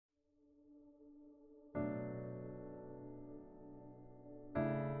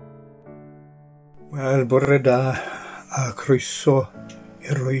Wel, bore da a croeso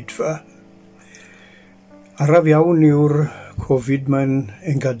i'r rwydfa. Araf iawn yw'r Covid mae'n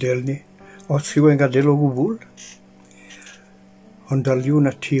ein gadael ni, os yw ein gadael o gwbl. Ond daliw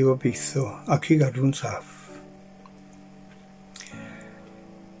na ti o beitho ac i gadw'n saff.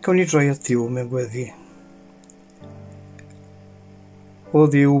 Gawn ni droi at Dduw mewn gweddi. O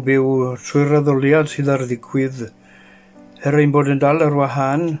Dduw byw trwy'r addoliad sydd ar ddigwydd, ein bod yn dal ar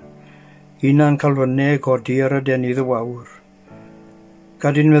wahân, una'n calfynnau godi ar y denydd y wawr.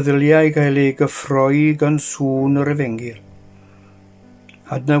 Gadyn meddyliau gael ei gyffroi gan sŵn yr efengil.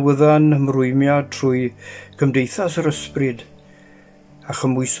 Adnawyddan ymrwymiad trwy Cymdeithas yr ysbryd, a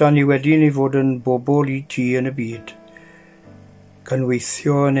chymwysa ni wedyn i fod yn bobl i ti yn y byd, gan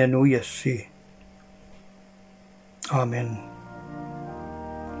weithio yn enw Iesu. Amen.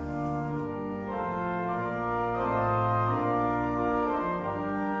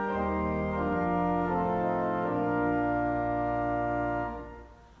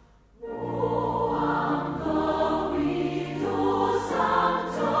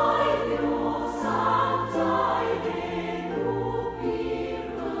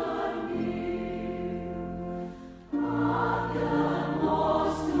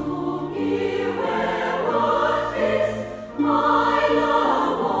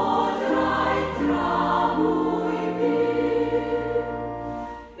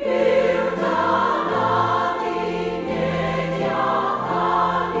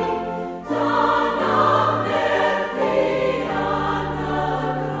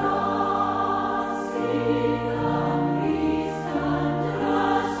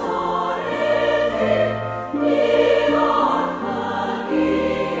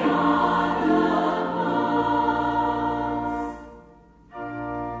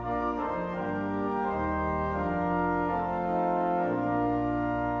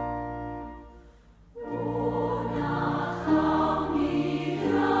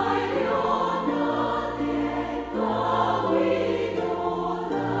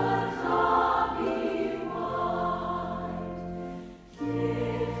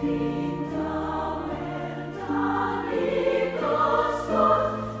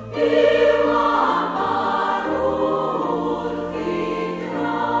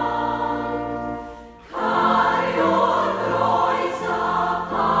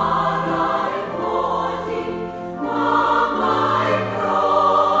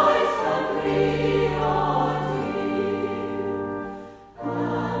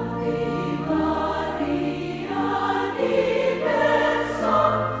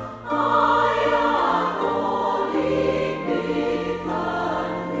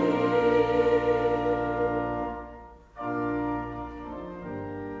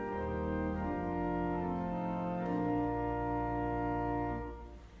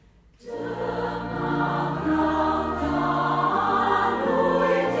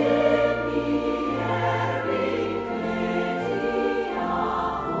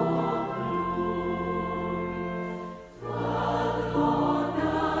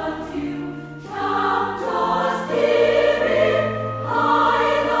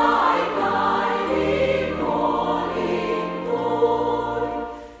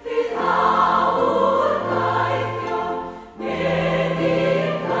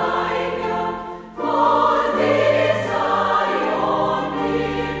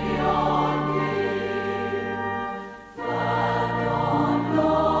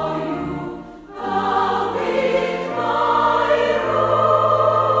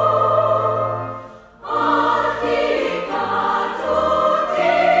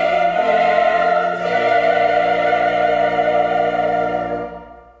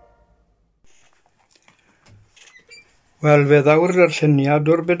 Wel, fe ddawr yr lluniad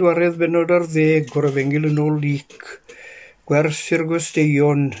o'r 40 o'r efengil yn ôl Luc, gwers i'r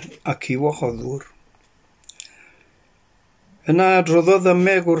gwesteion ac i wachoddwr. Yna adroddodd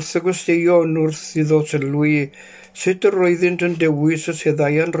ymeg wrth y gwesteion wrth iddo sylwi sut yr roeddynt yn dewis y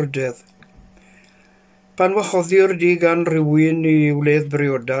seddau anrydedd. Pan wachoddi'r di gan rhywun i wledd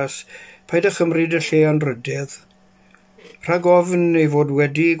briodas, paid â chymryd y lle anrydedd. Rhag ofn ei fod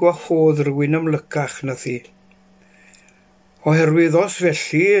wedi gwahodd rhywun amlycach na thi. Oherwydd os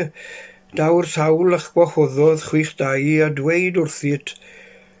felly, daw'r sawl a'ch gwahoddodd chwych dau a dweud wrthyt,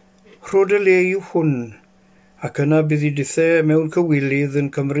 rhod y le yw hwn, ac yna bydd i dithau mewn cywilydd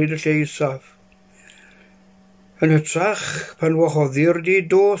yn cymryd y lle isaf. Yn hytrach pan wahoddir di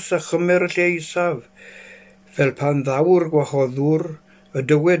dos a chymer y lle isaf, fel pan ddaw'r gwahoddwr y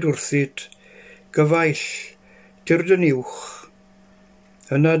dywed wrthyt, gyfaill, tir dy niwch.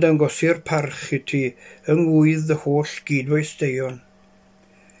 Yna dangosir parch i ti yng ngwydd y holl gydweisteion.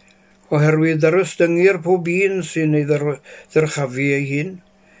 oherwydd darostyngu'r pob un sy'n ei ddyrchafu ei hun,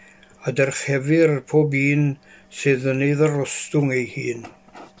 a dyrchefur pob un sydd yn ei ddyrostwng ei hun.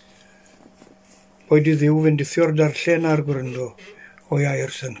 Boed i Dduw fendithio'r darllen a'r gwryndo o'i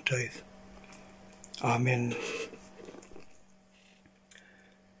air sanctaidd. Amen.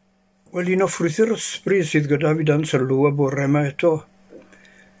 Wel, un o ffrwythau'r ysbryd sydd gyda fi dan sylw y bore yma eto,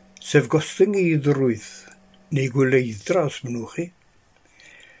 sef Gostyngeiddrwydd, neu Gwileiddra os mynwch chi.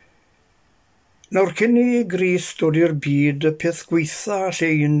 Nawr cyn i Grist dod i'r byd, y peth gweitha lle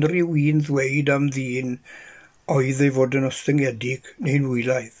unrhyw un ddweud am ddyn oedd ei fod yn ostyngedig neu'n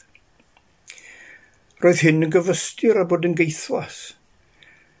wylaidd. Roedd hyn yn gyfystyr a bod yn geithwas,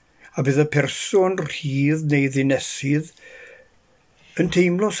 a bydd y person rhydd neu ddinesydd yn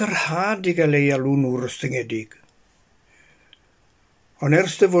teimlo syrhad i gael ei alw'n ŵr ostyngedig. Ond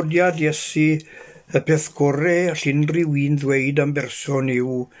ers dyfodiad Iesu, y peth gorau all unrhyw un ddweud am berson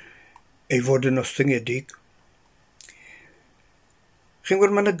yw ei fod yn ostyngedig. Chi'n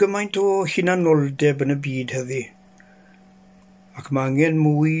gwybod, mae yna gymaint o hunanoldeb yn y byd heddi, ac mae angen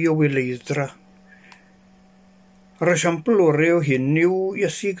mwy o wileiddra. Yr esiampl orau o hyn yw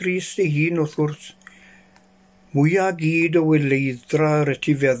Iesu Grist ei hun wrth gwrs. Mwyaf gyd o wileiddra yr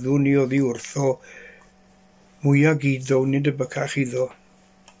etifeddwn ni oddi wrtho, mwyaf gyd ddown ni'n dybycach iddo.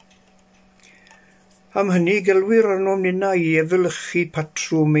 Am hynny gelwir arno nina i efelychu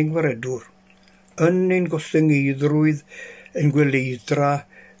patrwm ein gwaredwr, yn ein Gostyngeiddrwydd, ein gwileiddra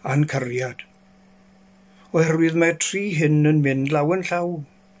a'n cariad. Oherwydd mae tri hyn yn mynd law yn llaw.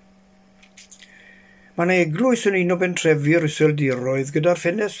 Mae yna eglwys yn un o bentrefi'r iseldiroedd gyda'r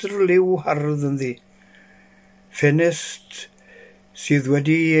ffenestr liw hardd yn ddi. Ffenest sydd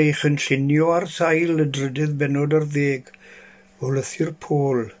wedi ei chynllunio ar sail y drydydd bennod ar 10 o lythyr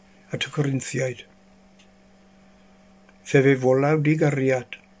Paul at y Corinthiaid. Sef ei folawd i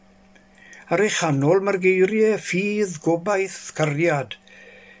gariad. Ar ei chanol mae'r geiriau ffydd, gobaith, cariad,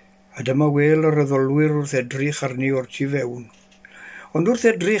 a dyma wel yr addolwyr wrth edrych arni o'r tu fewn. Ond wrth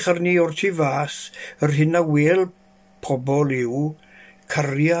edrych arni o'r tu fas, yr hyn a wel pobl yw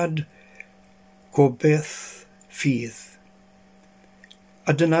cariad, gobaith, ffydd.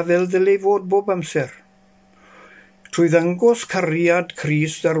 A dyna fel ddylai fod bob amser. Trwy ddangos cariad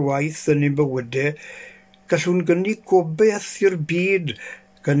Crist ar waith yn ein bywydau, gallwn gynnig gobaith i'r byd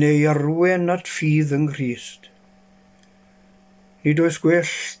gan ei arwen at ffydd yng Nghrist. Nid oes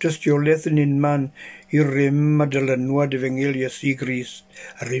gwell dystiolaeth yn unman i rym a dylynwad efengyl Iesu Grist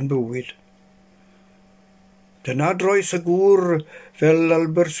ar ein bywyd. Dyna droes y gŵr fel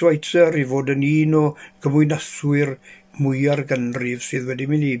Albert Schweitzer i fod yn un o gymwynaswyr mwyaf ganrif sydd wedi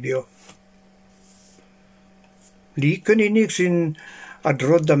mynibio. Lyc yn unig sy'n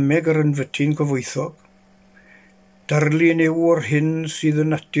adrodd dameg ar yn fytyn cyfwythog. Darlun yw o'r hyn sydd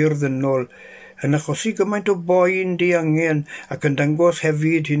yn natur ddynol, yn achosi gymaint o boen diangen ac yn dangos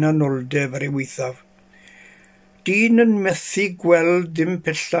hefyd hunanoldeb ar ei weithaf. Dyn yn methu gweld dim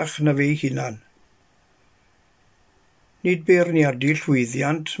pellach na fe'i hunan. Nid beirniadu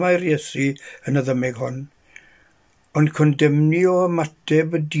llwyddiant mae'r Iesu yn y ddymeg hon, ond condemnio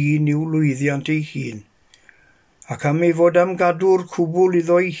ymateb y dyn yw lwyddiant ei hun, ac am ei fod am gadw'r cwbl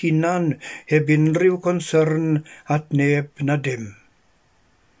iddo'i hunan heb unrhyw concern at neb na dim.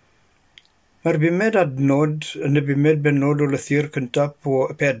 Mae'r 5 adnod yn y 5 bennod o lythyr cyntaf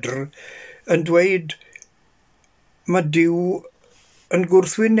Pedr yn dweud mae Duw yn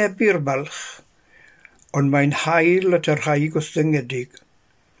gwrthwynebu'r balch, ond mae'n hael at yr rhai gostyngedig.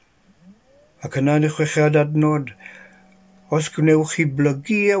 Ac yna yn y 6 adnod, os gwnewch chi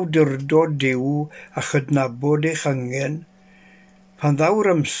blygu awdurdod Duw a chydnabod eich angen, pan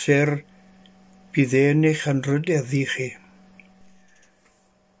ddaw'r amser bydd e'n eich anrydeddu chi.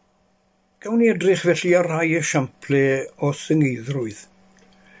 Gawn ni edrych felly ar rhai esiamplau o ostyngeiddrwydd.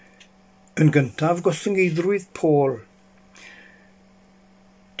 Yn gyntaf, Gostyngeiddrwydd Paul.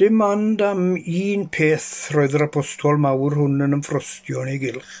 Dim ond am un peth roedd yr apostol mawr hwn yn ymffrostio yn ei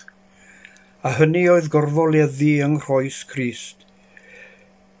gylch, a hynny oedd gorfoleddu yng nghrous Crist.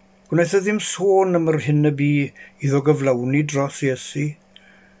 Gwnaeth ddim sôn am yr hyn y bu iddo gyflawni dros Iesu,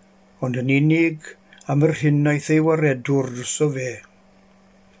 ond yn unig am yr hyn aeth ei waredwr dryso fe.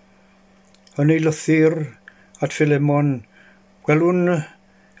 Yn ei lythyr at Philemon, gwelwn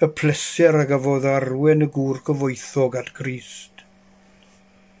y pleser a gafodd arwen y gŵr cyfoethog at Grist.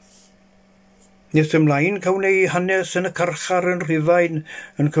 Nes ymlaen cawn ei hanes yn y carchar yn Rhufain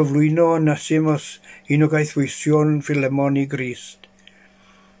yn cyflwyno Onesimus, un o gaethweision Philemon i Grist.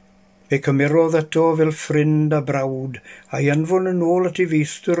 Fe cymerodd eto fel ffrind a brawd a'i anfon yn ôl at ei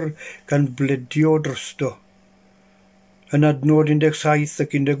feistr gan bledio drysto. yn adnod 17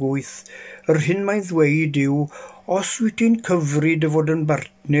 ac 18, yr hyn mae'n ddweud yw, os wyt ti'n cyfri dy fod yn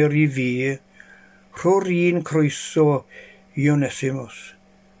bartner i fi, rho'r un croeso i Onesimus,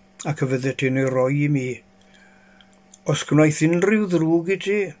 ac y fydde ti'n ei roi i mi. Os gwnaeth unrhyw ddrwg i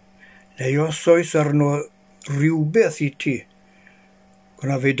ti, neu os oes arno rhywbeth i ti,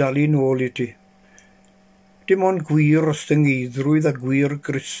 gwna fe dalu nôl i ti. Dim ond gwir Gostyngeiddrwydd a gwir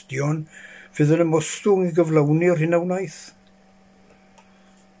Gristion fydd yn ymostwng i gyflawni'r hyn a wnaeth.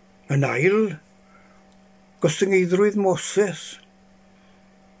 Yn ail, Gostyngeiddrwydd Moses.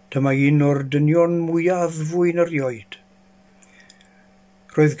 Dyma un o'r dynion mwyaf addfwyn erioed.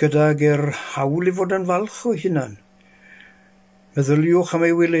 Roedd gydag hawl i fod yn falch o hunan. Meddyliwch am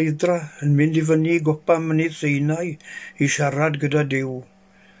ei wileidra yn mynd i fyny gopa mynydd Seinai i siarad gyda Duw.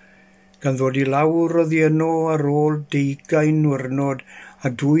 Gan ddod i lawr o ddieno ar ôl 20 wyrnod a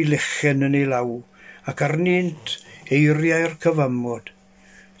 2 lechen yn ei law, ac arnynt eiriau'r cyfamod,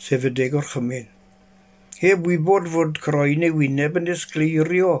 sef y 10 orchymyn. Heb wybod fod croen ei wyneb yn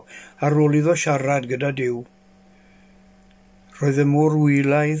disgleirio ar ôl iddo siarad gyda Duw. Roedd y mor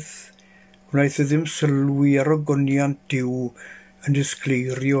wylaidd, wnaeth y ddim sylwi ar ogoniant Duw yn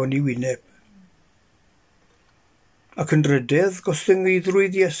disgleirio yn ei wyneb. Ac yn drydydd,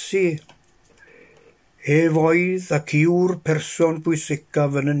 Gostyngeiddrwydd Iesu. Ef oedd ac yw'r person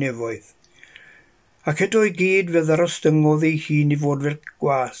bwysicaf yn y nefoedd. Ac eto i gyd fe ddarostyngodd ei hun i fod fel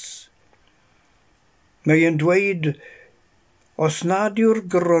gwas. Mae e'n dweud, os nad yw'r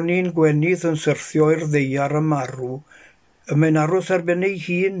gronni'n gwenydd yn syrthio i'r ddeiar y marw, y mae'n aros ar ben ei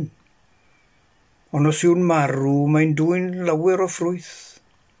hun. Ond os yw'n marw, mae'n dwy'n lawer o ffrwyth.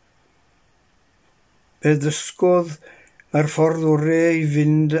 Fe ddysgodd mae'r ffordd orau i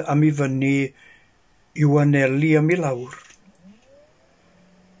fynd am i fyny i'w anelu am i lawr.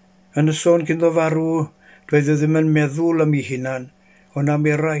 Yn y sôn cyn ddo farw, doedd e ddim yn meddwl am ei hunan, ond am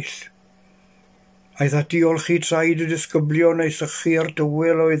eraill. Aeth ati olchi traed y disgyblion a'i sychu ar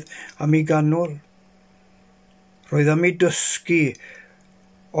dywel oedd am ei ganol. Roedd am ei dysgu,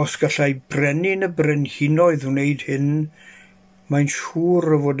 os gallai brenin y brenhinoedd wneud hyn, mae'n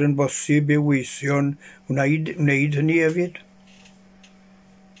siŵr o fod yn bosib i'w weision wneud hynny hefyd.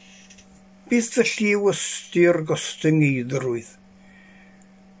 Bydd felly yw ystyr Gostyngeiddrwydd,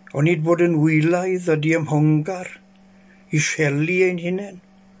 ond nid bod yn wylaidd a diamhongar, i sieli ein hunain.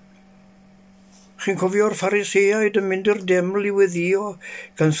 Chi'n cofio'r Phariseaid yn mynd i'r deml i weddio,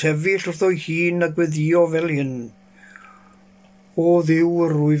 gan sefyll wrth o'i hun a gweddio fel hyn. O Dduw,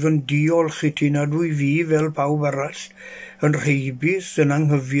 yr rwyf yn diolch i ti nad wy fi fel pawb arall, yn rheibus, yn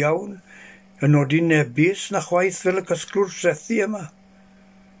anghyfiawn, yn nodi nebus na chwaith fel y cysglwr trethu yma.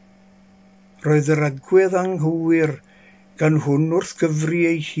 Roedd yr agwedd anghywir gan hwn wrth gyfri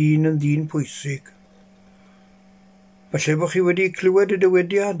ei hun yn ddyn pwysig. Falle bod chi wedi clywed y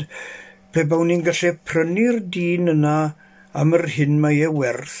dywediad, pe bawn ni'n gallu prynu'r dyn yna am yr hyn mae e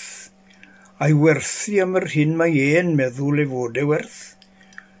werth, a'i werthu am yr hyn mae e'n meddwl ei fod e werth,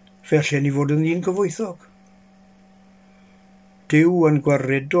 fe allan ni fod yn ddyn cyfoethog. Duw yn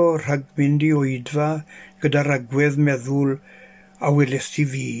gwaredo rhag mynd i oedfa gyda'r agwedd meddwl a welest ti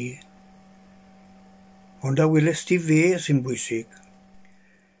fi, ond a welest ti fe sy'n bwysig.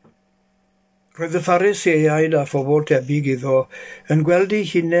 Roedd y Phariseaid a phobl tebyg iddo yn gweld ei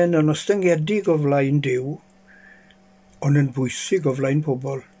hunain yn ostyngedig o flaen Duw, ond yn bwysig o flaen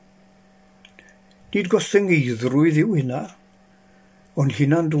pobl. Nid Gostyngeiddrwydd yw hynna, ond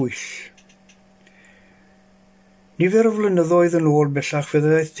hunan dwyll. Nifer o flynyddoedd yn ôl bellach fe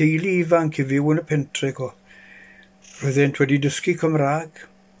ddaeth teulu ifanc i fyw yn y pentreg o. Roeddent wedi dysgu Cymraeg,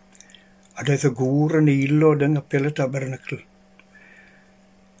 a daeth y gŵr yn aelod yng ngapel y tabernacl.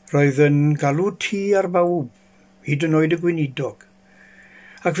 Roedd yn galw tŷ ar bawb, hyd yn oed y gweinidog.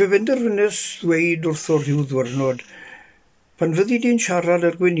 Ac fe benderfynnes ddweud wrtho rhyw ddwrnod, pan fyddi di'n siarad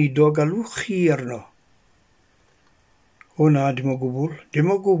ar gweinidog, galwch chi arno. O na, dim o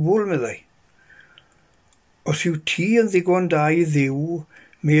gwbl, meddai. Os yw ti yn ddigon da i Dduw,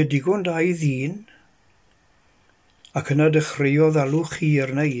 mae e digon da i ddyn. Ac yna dechreuodd alwch chi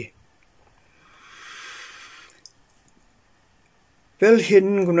arna i. Fel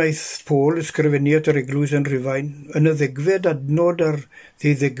hyn gwnaeth Paul ysgrifennu at yr eglwys yn Rhufain, yn y 10fed adnod ar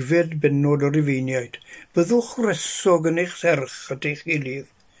 12fed bennod o Rufeiniaid, byddwch resog yn eich serch at eich gilydd,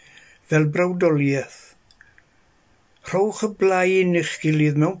 fel brawdoliaeth. Rhowch y blaen eich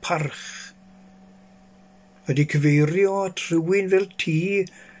gilydd mewn parch, ydy cyfeirio at rhywun fel ti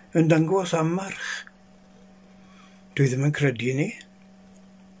yn dangos amarch. Dwi ddim yn credu ni.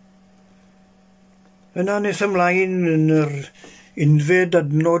 Yna nes ymlaen yn yr 11fed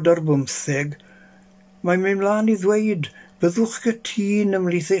adnod ar 15, Mae'n mynd mlaen i ddweud, byddwch gytun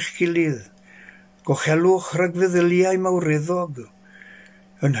ymhlith eich gilydd, gochelwch rhagfeddyliau mawreddog,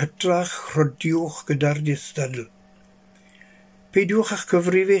 yn hytrach rhodiwch gyda'r distadl. Peidiwch a'ch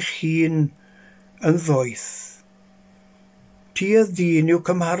cyfrif eich hun yn ddoeth. Tuedd dyn yw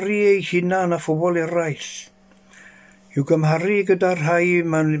cymharu ei hunan â phobl eraill. Yw gymharu gyda rhai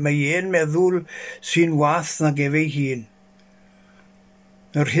mae ein meddwl sy'n wath nag ef ei hun.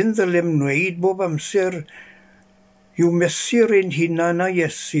 Yr hyn ddylem wneud bob amser yw mesur ein hunan â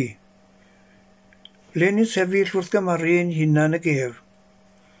Iesu. Ble ni'n sefyll wrth gymaru ein hunan ag ef.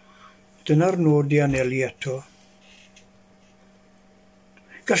 Dyna'r nod i anelu eto.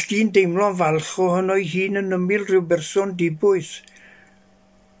 Gall dyn deimlo'n falch o hynny hun yn ymyl rhyw berson dibwys,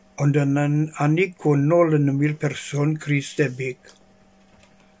 ond yna'n annigonol yn ymyl person Crist debyg.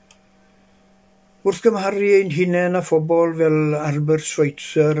 Wrth gymharu ein hunain â phobl fel Albert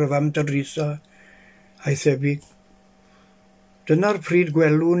Schweitzer, y fam Teresa a'i thebyg, dyna'r pryd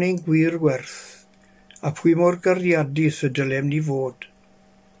gwelwn ein gwir gwerth, a pwy mor gariadus y dylem ni fod.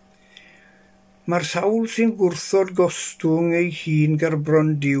 Mae'r sawl sy'n gwrthod gostwng ei hun ger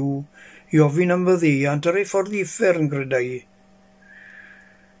bron diw i ofyn am fyddeiant ar ei ffordd iffer yn grydau.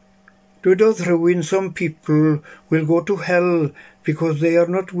 Dwedodd rhywun, some people will go to hell because they are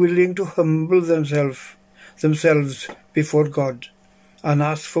not willing to humble themselves before God and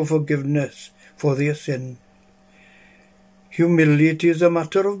ask for forgiveness for their sin. Humility is a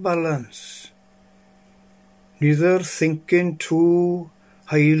matter of balance. Neither thinking too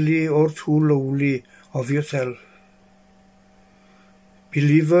highly or too lowly of yourself.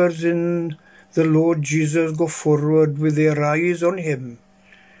 Believers in the Lord Jesus go forward with their eyes on him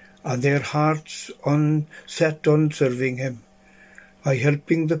and their hearts set on serving him by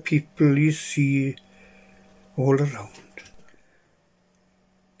helping the people you see all around.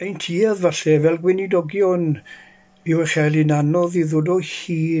 Ein tuedd falle fel gweinidogion yw eich chael anodd i ddod o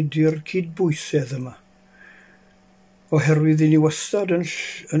hyd i'r cydbwysedd yma, oherwydd i ni wastad yn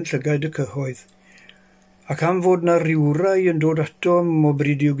llygaid y cyhoedd, ac am fod na rywrai yn dod ato o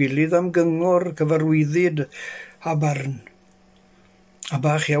bryd i'w gilydd am gyngor, cyfarwyddyd a barn. A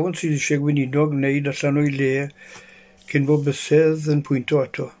bach iawn sydd eisiau gweinidog wneud allan o'i le cyn bod bysedd yn pwynto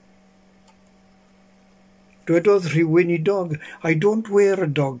ato. Dwedodd rhywun idog, I don't wear a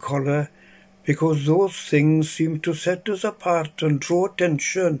dog collar because those things seem to set us apart and draw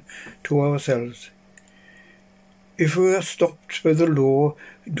attention to ourselves. If we are stopped by the law,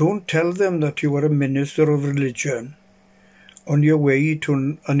 don't tell them that you are a minister of religion on your way to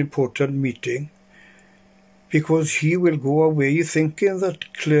an important meeting, because he will go away thinking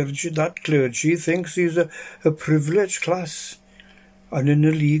that clergy thinks he's a privileged class and in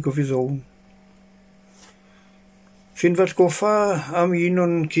a league of his own. Sy'n fatgoffa am un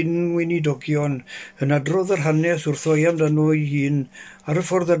o'n cyn-weinidogion yn adrodd yr hanes wrtho i amdano ei hun ar y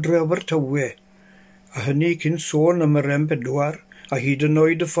ffordd adre Abertawe, a hynny cyn sôn am yr M4 a hyd yn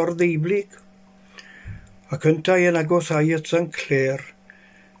oed y ffordd eiblyg. A cyntai yn agos at St. Clair,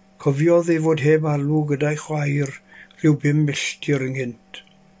 cofiodd ei fod heb alw gyda'i chwaer rhyw 5 milltir ynghynt.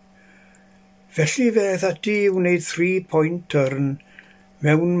 Felly fe aeth ati i wneud 3-point turn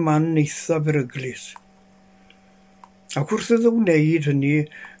mewn man eitha beryglus. Ac wrth iddo wneud hynny,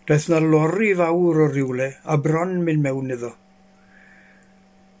 daeth na lori fawr o rywle a bron mynd mewn iddo.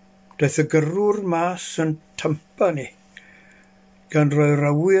 Daeth y gyrrwr mas yn tampa ni, gan roi'r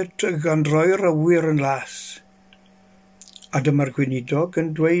awyr yn las. A dyma'r gweinidog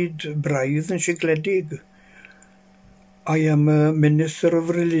yn dweud braidd yn sigledig, I am a minister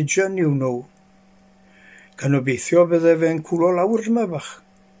of religion, you know. Gan obeithio bydde fe'n cwlo lawr yma bach.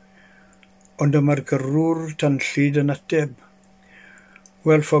 Ond dyma'r gyrrwr tanllyd yn ateb.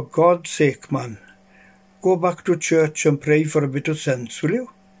 Well, for God's sake, man, go back to church and pray for a bit of sense, will you?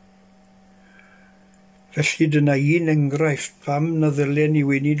 Felly dyna un enghraifft pam na ddylen i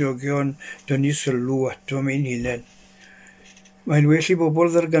weinidogion dynnu sylw ato mewn hunain. Mae'n well i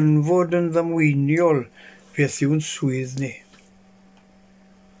bobl ddarganfod yn ddamweiniol beth yw'n swydd ni.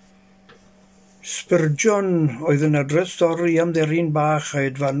 Spurgeon oedd yn adrodd stori am dderyn bach a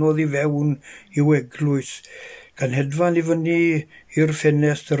hedfanodd i fewn i'w eglwys, gan hedfan i fyny i'r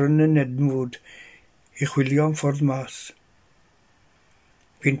ffenestr yn y Nedmwd i chwilio am ffordd mas.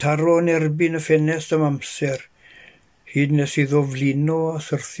 Bu'n taro yn erbyn y ffenest am amser, hyd nes iddo flino a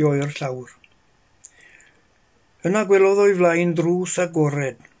syrthio i'r llawr. Yna gwelodd o'i flaen drws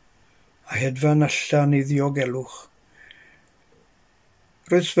agored, a hedfan allan i ddiogelwch.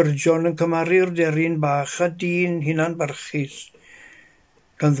 Roedd Spurgeon yn cymaru'r deryn bach a dyn hunan barchus,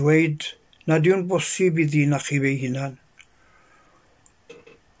 gan ddweud nad yw'n bosib i ddyn achub ei hunan.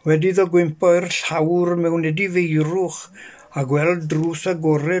 Wedi iddo gwympo i'r llawr mewn edifeirwch a gweld drws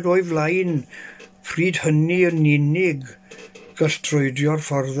agored o'i flaen, pryd hynny yn unig gall trwydio'r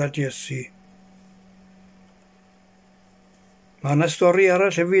ffordd at Iesu. Mae yna stori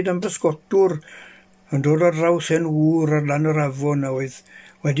arall hefyd am bysgotwr yn dod ar draws Enwr ar lan yr afon a oedd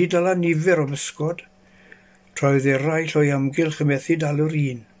wedi dala nifer o bysgod, tra oedd eraill o'i amgylch y methu dal yr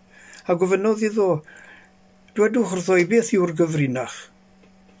un. A gofynodd iddo, dwedwch wrtho i beth yw'r gyfrinach.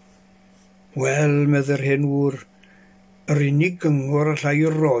 Wel, medde'r Enwr, yr unig gyngor allai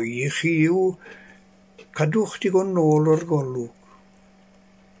roi i chi yw cadwch digon nôl o'r golwg.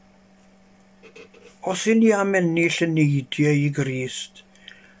 Os i ni am ennill y neidiau i Grist,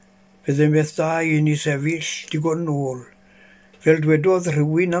 byddai'n beth da i ni sefyll digon nôl, fel dwedodd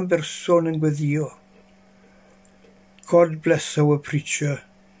rhywun am berson yn gweddio. God bless our preacher,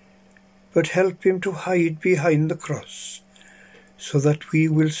 but help him to hide behind the cross, so that we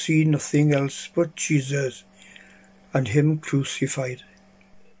will see nothing else but Jesus and him crucified.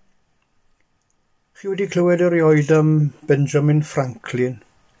 Chi wedi clywed erioed am Benjamin Franklin.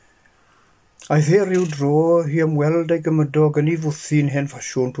 Aeth e ryw dro i ymweld ei gymydog yn ei fwthi'n hen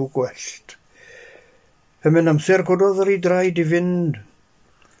ffasiwn trwy gwellt. Fe mewn amser gododd yr i draed i fynd,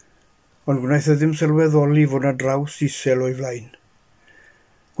 ond gwnaeth e ddim sylweddoli fod na draws isel o'i flaen.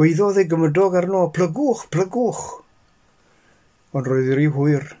 Gweiddodd ei gymydog arno, plygwch, plygwch. Ond roedd yr i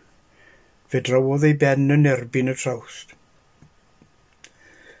hwyr, fe drawodd ei ben yn erbyn y trawst.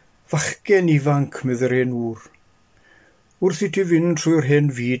 Fachgen ifanc, medde'r Enwr. Wrth i ti fynd trwy'r hen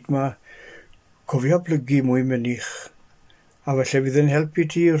fyd ma, cofio plygu mwy mynich, a falle fydd yn helpu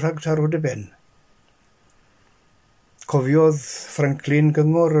ti rhag tarwd y ben. Cofiodd Franklin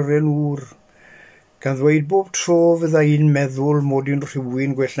gyngor yr Enwr, gan ddweud bob tro fydda i'n meddwl mod i'n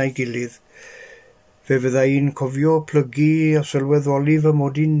rhywun gwell na'i gilydd, fe fydda i'n cofio plygu a sylweddoli fy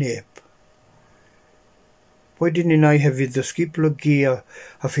mod i'n neb. Wedyn unai hefyd ddysgu plygu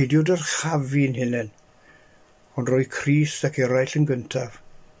a pheidio dyrchafu'n hunain, ond roi Crist ac eraill yn gyntaf.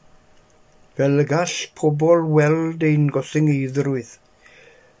 Fel y gall pobl weld ein Gostyngeiddrwydd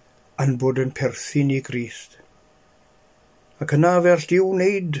yn bod yn perthyn i Grist. Ac yna fel di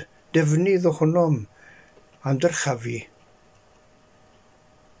wneud defnydd ohonom am dyrchafu.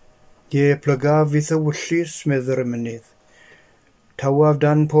 Ie, plygaf fydd y wyllus, medde'r mynydd. Tawaf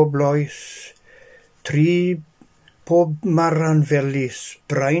dan pob loes, tri pob maran felys,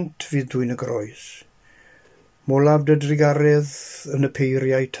 braint fydd dwi'n y groes. Molaf dy drigaredd yn y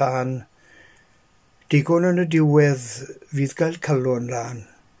peiriau tân, digon yn y diwedd fydd gael calon lan.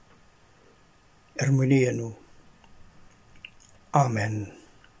 Mwyn ei enw. Amen.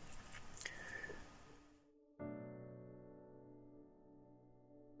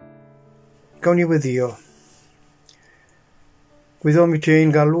 Gawn ni weddio. Gwyddom i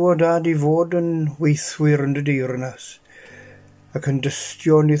te'n galw o dad i fod yn weithwyr yn dy deyrnas ac yn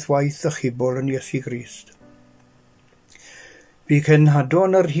dystio nith waith a chybol yn Iesu Grist. Bu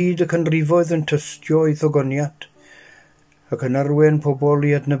cenhadon ar hyd y canrifoedd yn tystio i ddogoniat ac yn arwen pobl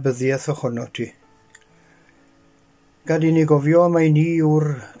i adnabyddiaeth ohono ti. Gad i ni gofio mai ni yw'r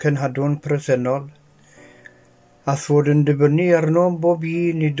cenhadon presennol, a thfod yn dibynnu arno bob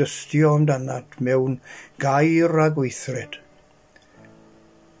un i dystio amdanat mewn gair a gweithred.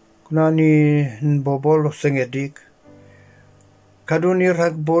 Gwna ni yn bobl osengedig, cadw ni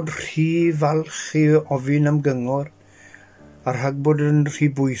rhag bod rhy falch i ofyn am gyngor, a rhag bod yn rhy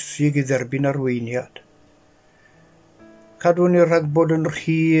bwysig i dderbyn arweiniad. Cadw ni rhag bod yn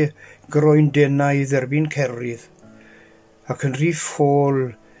rhy groendenau i dderbyn cerydd, ac yn rhy ffôl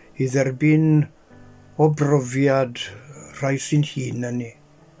i dderbyn o brofiad rhai sy'n hun â ni.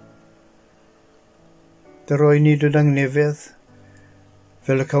 Roi ni dy dangnefedd,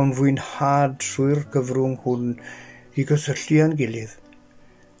 fel y cawn fwynhad trwy'r gyfrwng hwn i gysylltu â'n gilydd,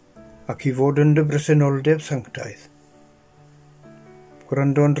 ac i fod yn dy bresenoldeb sanctaidd.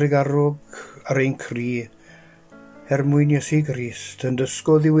 Gwrando'n drigarwg ar ein cri, mwyn Iesu Grist, yn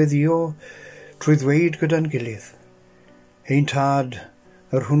dysgo ddiweddio trwy ddweud gyda'n gilydd. Ein tad,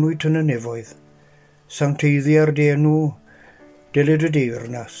 yr hwnnwyd yn y nefoedd, sancteiddi ar denw, deled y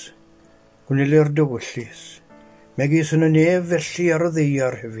deyrnas, gwnelir dy wyllus, megis yn y nef felly ar y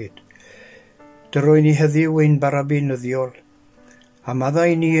ddeiar hefyd. Roi ni heddiw ein barabeinyddiol, a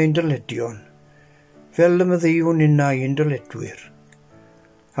maddau ni ein dyledion, fel y myddeiwn unna ein dyledwyr,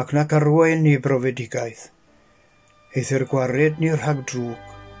 ac nac arwain ni brofedigaeth, eithir gwared ni rhag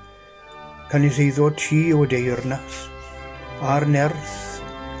drwg, can i seiddo ti o deyrnas, a'r nerth,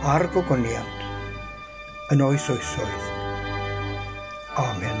 a'r gogoniant, yn oes oesoedd.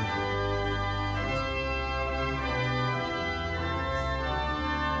 Amen.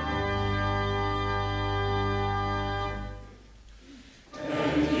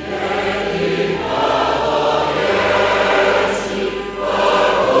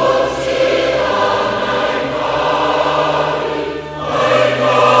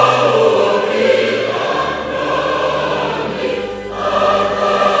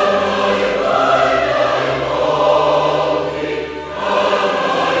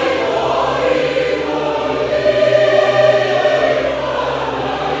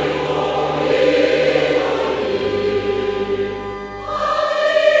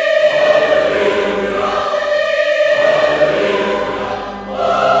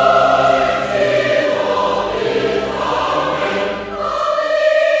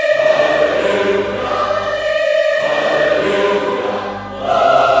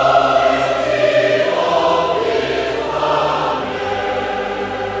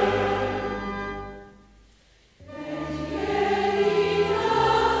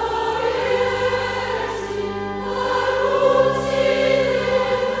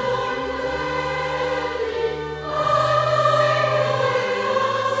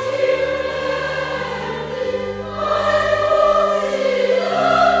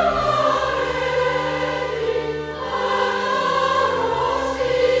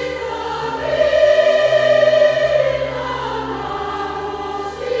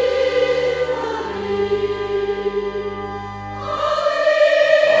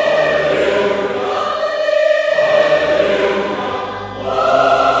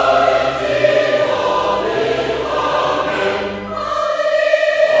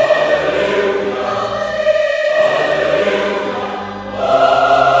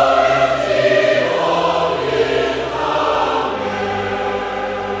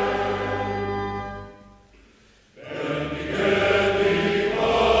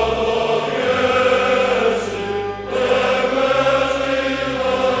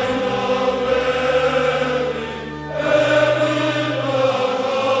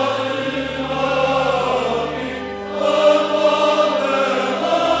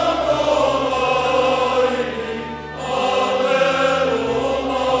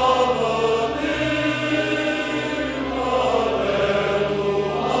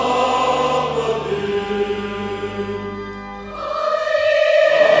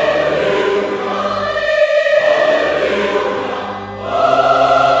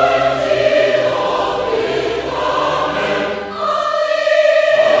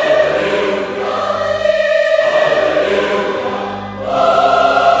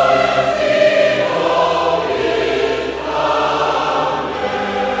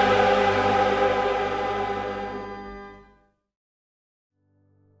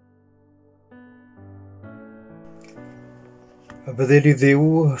 A byddai di ddiw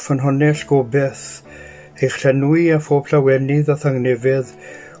ffynhonnell gobeith eich llenwi a phob llawenydd a thangnefedd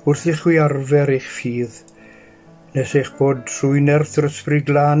wrth i chwi arfer eich ffydd, nes eich bod trwy nerth yr ysbryd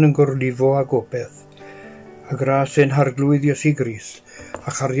glân yn gorlifo a gobeith, a gras ein harglwydd Iesu Grist,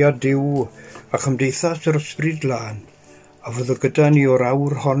 a chariad Duw a chymdeithas yr ysbryd glân, a fyddwch gyda ni o'r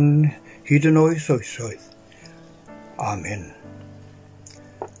awr hon hyd yn oes oesoedd. Amen.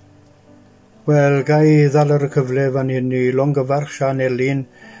 Wel, gai ddal ar y cyfle fan hyn i longyfarch Sian Elin,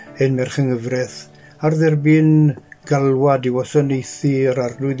 ein merch yng Nghyfraith, ar dderbyn galwad i wasanaethu yr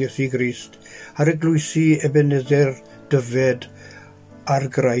arglwydd Iesu Grist, ar eglwysi Ebenezer Dyfed ar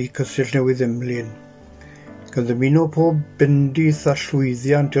greu Cysell Newydd Emlyn. Gan ddymuno pob bendith a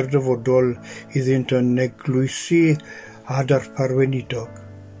llwyddiant i'r dyfodol iddynt yn eglwysi a darpar weinidog.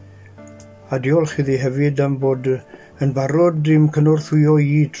 A diolch iddi hefyd am bod yn barod i'm cynorthwyo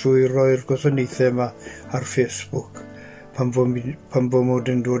i trwy roi'r gwasanaethau yma ar Facebook pan fo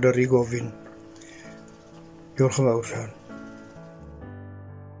mod yn dod ar ei gofyn. Diolch yn fawr, Sian.